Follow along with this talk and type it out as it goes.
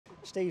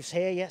Steve's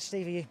here. Yeah,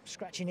 Steve, are you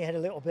scratching your head a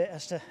little bit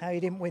as to how you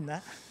didn't win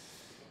that?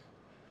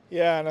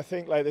 Yeah, and I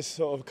think like there's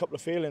sort of a couple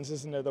of feelings,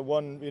 isn't there? The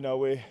one, you know,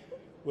 we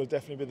will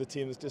definitely be the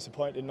team that's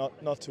disappointed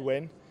not to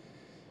win.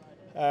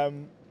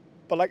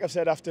 But like I've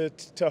said, after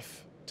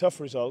tough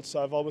results,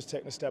 I've always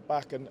taken a step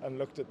back and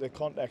looked at the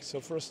context.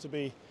 So for us to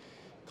be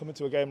coming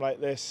to a game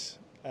like this,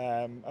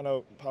 I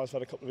know Pal's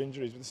had a couple of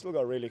injuries, but they've still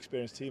got a really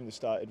experienced team they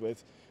started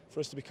with. For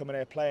us to be coming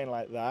here playing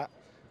like that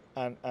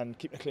and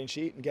keeping a clean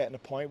sheet and getting a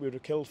point, we would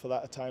have killed for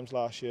that at times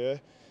last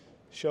year,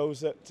 shows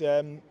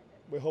that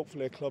we're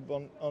hopefully a club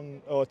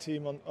or a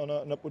team on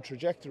an upward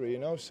trajectory, you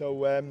know.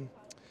 So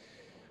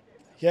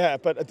yeah,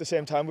 but at the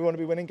same time, we want to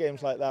be winning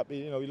games like that. But,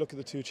 you know, you look at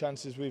the two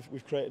chances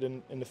we've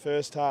created in the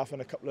first half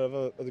and a couple of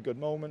other good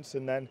moments,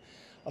 and then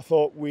I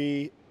thought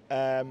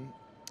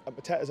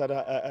Mateta's had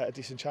a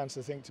decent chance,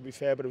 I think, to be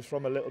fair, but it was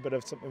from a little bit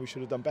of something we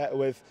should have done better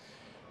with.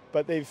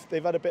 But they've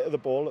had a bit of the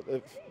ball at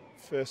the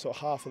first sort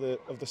of half of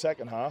the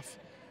second half.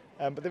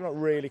 But they've not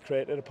really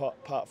created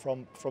apart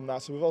from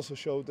that. So we've also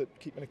showed that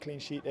keeping a clean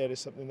sheet there is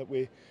something that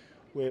we're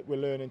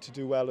learning to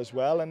do well as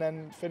well. And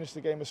then finish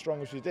the game as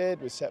strong as we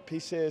did with set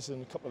pieces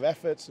and a couple of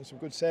efforts and some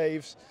good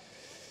saves.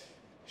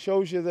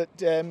 Shows you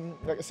that,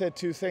 like I said,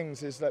 two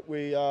things is that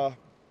we are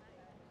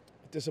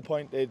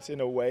disappointed in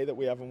a way that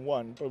we haven't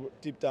won,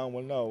 but deep down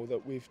we'll know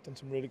that we've done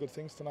some really good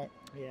things tonight.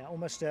 Yeah,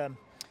 almost a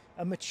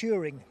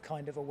maturing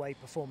kind of away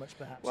performance,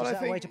 perhaps. Well, is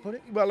that a way to put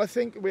it? Well, I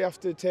think we have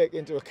to take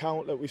into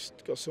account that we've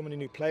got so many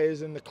new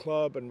players in the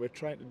club and we're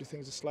trying to do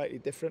things slightly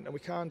different, and we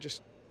can't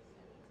just,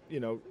 you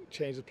know,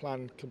 change the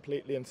plan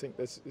completely and think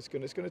this it's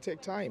going to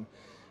take time.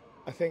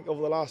 I think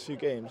over the last few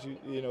games,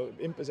 you know,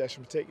 in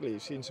possession particularly,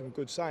 you've seen some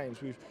good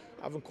signs. We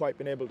haven't quite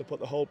been able to put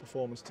the whole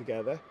performance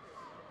together.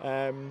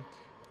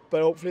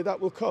 But hopefully that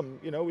will come.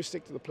 You know, we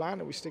stick to the plan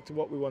and we stick to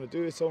what we want to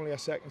do. It's only our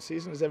second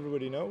season, as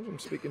everybody knows. I'm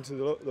speaking to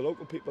the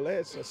local people there.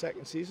 It's our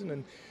second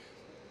season,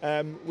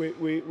 and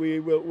we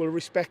will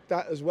respect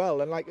that as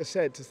well. And like I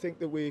said, to think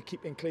that we're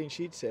keeping clean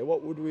sheets here,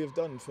 what would we have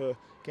done for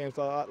games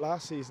like that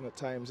last season at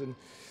times? And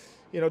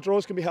you know,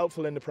 draws can be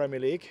helpful in the Premier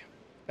League.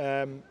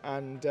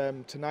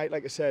 Tonight,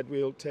 like I said,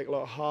 we'll take a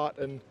lot of heart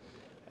and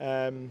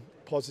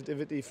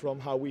positivity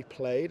from how we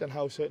played and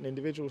how certain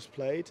individuals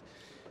played,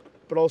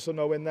 but also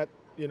knowing that,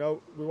 you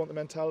know, we want the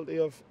mentality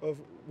of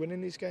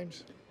winning these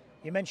games.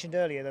 You mentioned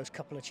earlier those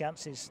couple of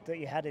chances that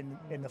you had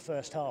in the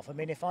first half. I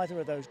mean, if either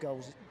of those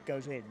goals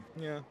goes in,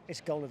 yeah,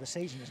 it's goal of the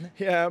season, isn't it?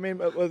 Yeah, I mean,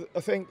 I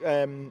think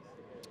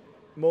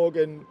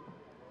Morgan,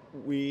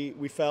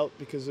 we felt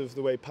because of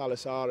the way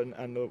Palace are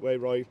and the way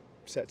Roy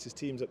sets his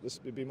teams up,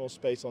 there'd be more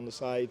space on the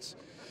sides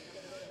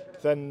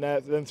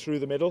than through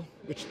the middle,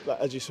 which,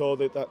 as you saw,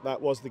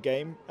 that was the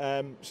game.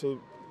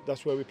 So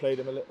that's where we played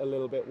him a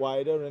little bit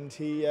wider, and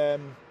he.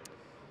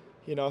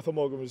 You know, I thought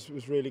Morgan was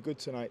really good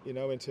tonight, you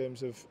know, in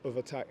terms of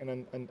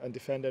attacking and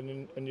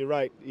defending. And you're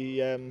right,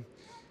 you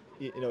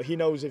know, he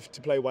knows if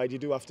to play wide, you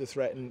do have to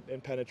threaten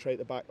and penetrate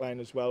the back line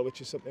as well, which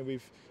is something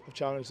we've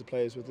challenged the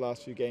players with the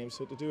last few games.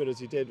 So to do it as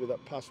he did with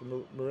that pass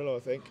from Murillo,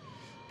 I think,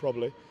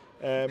 probably,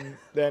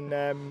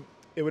 then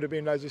it would have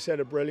been, as you said,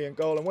 a brilliant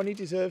goal. And one he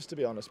deserves, to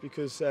be honest,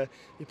 because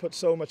he put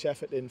so much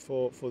effort in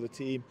for the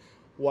team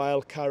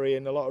while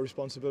carrying a lot of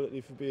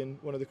responsibility for being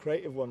one of the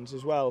creative ones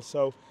as well.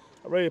 So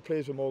I'm really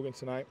pleased with Morgan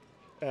tonight.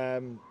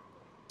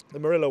 The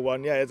Murillo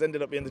one, yeah, it's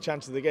ended up being the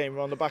chance of the game. We're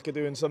on the back of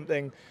doing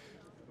something,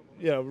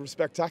 you know,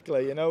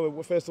 spectacular. You know,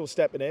 we're first of all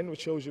stepping in,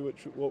 which shows you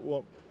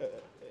what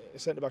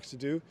centre backs to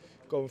do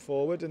going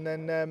forward, and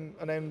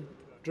then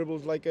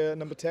dribbled like a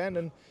number 10,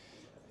 and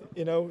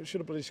you know,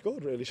 should have bloody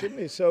scored really, shouldn't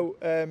he? So,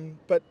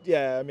 but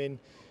yeah, I mean,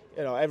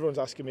 you know, everyone's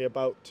asking me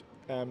about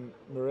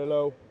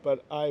Murillo,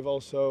 but I've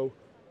also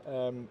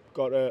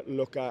got to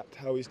look at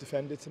how he's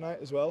defended tonight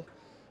as well.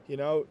 You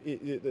know,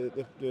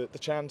 the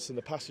chance and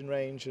the passing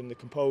range and the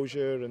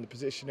composure and the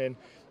positioning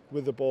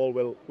with the ball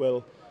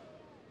will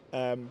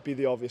be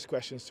the obvious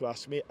questions to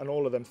ask me, and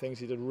all of them things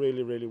he did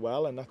really, really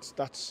well, and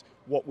that's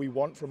what we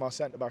want from our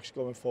centre backs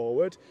going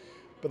forward.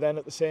 But then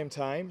at the same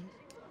time,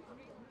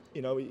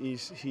 you know,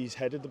 he's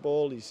headed the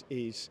ball,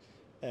 he's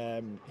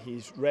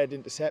read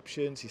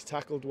interceptions, he's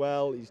tackled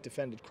well, he's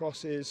defended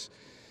crosses.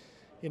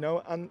 You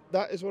know, and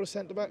that is what a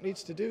centre-back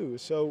needs to do.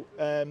 So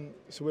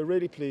so we're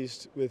really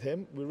pleased with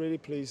him. We're really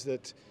pleased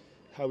that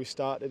how he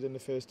started in the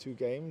first two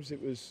games.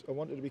 I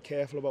wanted to be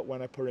careful about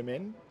when I put him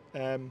in.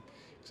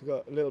 Because I've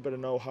got a little bit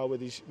of know-how with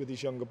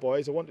these younger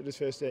boys. I wanted his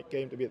first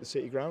game to be at the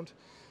City Ground.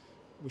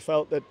 We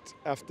felt that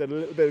after a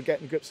little bit of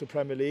getting grips with the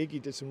Premier League, he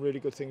did some really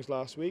good things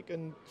last week,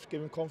 and it's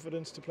given him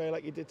confidence to play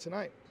like he did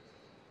tonight.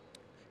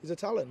 He's a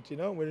talent, you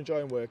know, and we're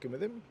enjoying working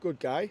with him.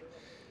 Good guy.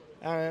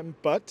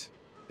 But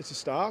it's a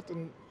start,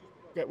 and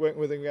get working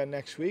with him again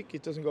next week. He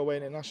doesn't go away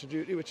in international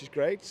duty, which is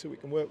great, so we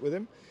can work with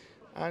him,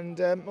 and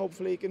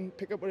hopefully he can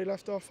pick up where he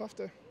left off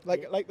after,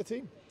 like the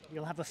team.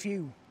 You'll have a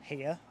few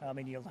here. I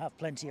mean, you'll have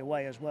plenty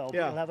away as well, but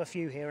yeah. You'll have a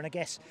few here, and I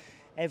guess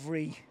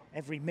every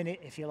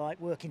minute, if you like,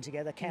 working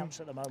together counts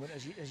at the moment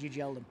as you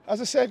gel them.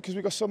 As I said, because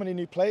we've got so many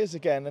new players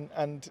again,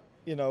 and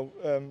you know,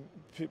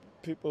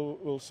 people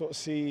will sort of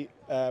see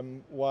how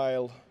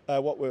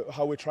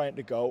we're trying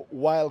to go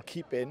while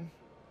keeping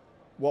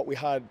what we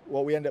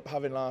ended up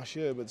having last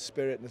year with the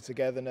spirit and the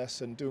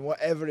togetherness and doing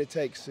whatever it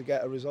takes to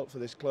get a result for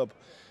this club,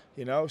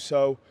 you know.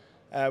 So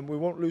we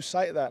won't lose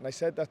sight of that. And I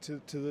said that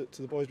to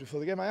the boys before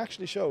the game. I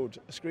actually showed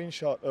a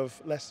screenshot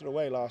of Leicester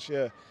away last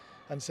year,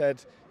 and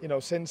said, you know,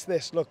 since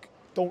this, look,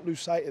 don't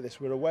lose sight of this.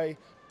 We're away,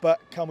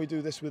 but can we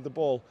do this with the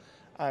ball?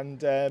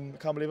 And I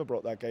can't believe I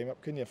brought that game up,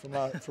 can you, from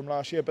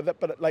last year?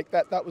 But like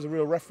that was a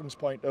real reference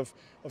point of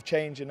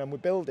changing, and we're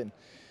building.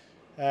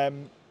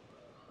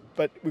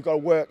 But we've got to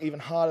work even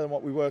harder than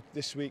what we worked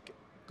this week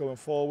going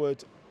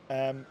forward.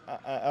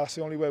 That's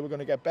the only way we're going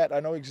to get better. I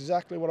know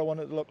exactly what I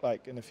want it to look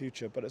like in the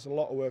future, but it's a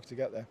lot of work to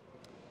get there.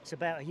 It's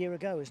about a year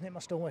ago, isn't it? It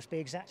must almost be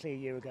exactly a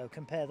year ago.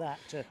 Compare that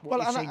to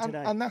what you've seen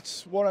today. And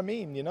that's what I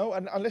mean, you know.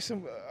 And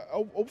listen,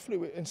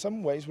 hopefully in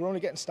some ways we're only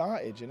getting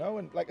started, you know.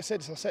 And like I said,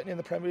 it's our second year in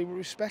the Premier League. We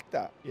respect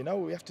that, you know.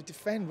 We have to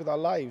defend with our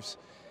lives,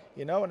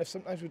 you know. And if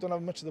sometimes we don't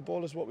have much of the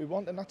ball as what we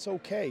want, then that's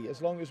okay,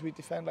 as long as we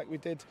defend like we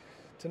did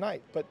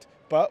tonight. But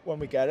when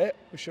we get it,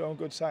 we're showing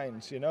good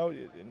signs, you know.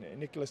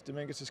 Nicholas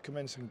Dominguez has come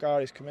in,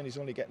 Sangari's come in. He's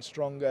only getting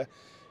stronger.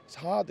 It's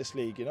hard, this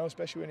league, you know,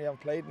 especially when you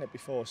haven't played in it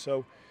before.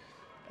 So.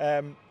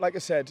 Like I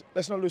said,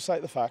 let's not lose sight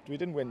of the fact we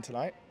didn't win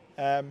tonight,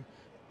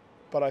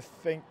 but I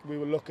think we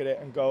will look at it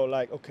and go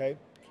like, okay,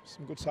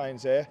 some good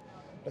signs there.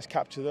 Let's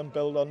capture them,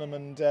 build on them,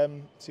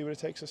 and see where it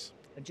takes us.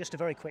 And just a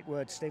very quick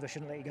word, Steve. I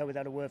shouldn't let you go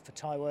without a word for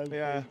Taiwo.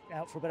 Yeah.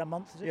 Out for about a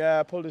month, is it? Yeah,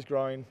 I pulled his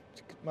groin.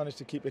 Managed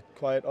to keep it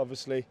quiet,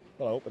 obviously.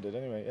 Well, I hope I did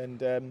anyway.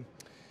 And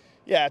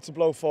yeah, it's a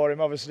blow for him.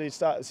 Obviously, he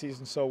started the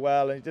season so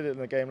well, and he did it in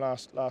the game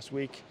last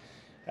week.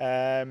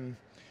 It's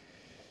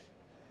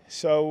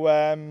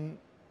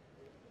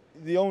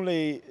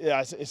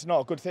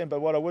not a good thing, but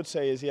what I would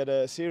say is he had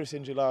a serious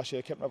injury last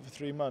year, kept him up for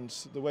 3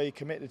 months. The way he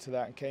committed to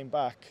that and came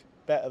back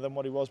better than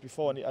what he was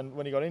before, and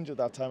when he got injured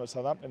that time at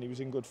Southampton, he was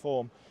in good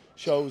form.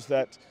 Shows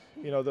that,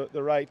 you know,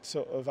 the right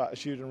sort of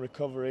attitude and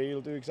recovery.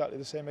 He'll do exactly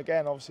the same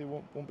again. Obviously,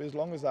 won't be as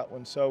long as that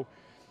one. So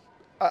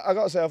I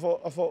got to say, I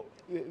thought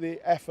the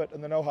effort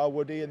and the know-how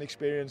Woody and the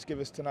experience give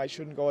us tonight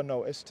shouldn't go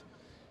unnoticed.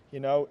 You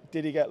know,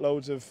 did he get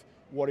loads of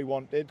what he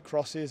wanted,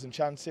 crosses and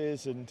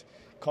chances and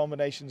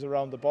combinations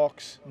around the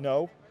box?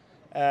 No.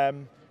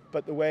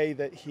 But the way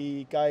that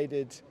he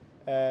guided,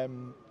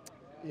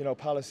 you know,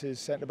 Palace's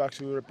centre-backs,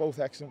 who were both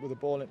excellent with the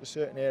ball into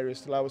certain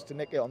areas to allow us to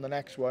nick it on the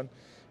next one,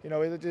 you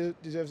know, he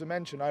deserves a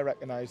mention. I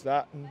recognise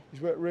that, and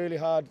he's worked really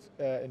hard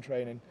in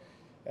training,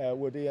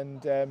 Woody,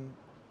 and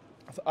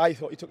I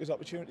thought he took his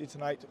opportunity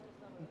tonight,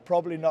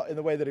 probably not in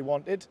the way that he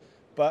wanted,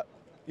 but,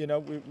 you know,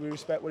 we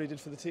respect what he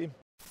did for the team.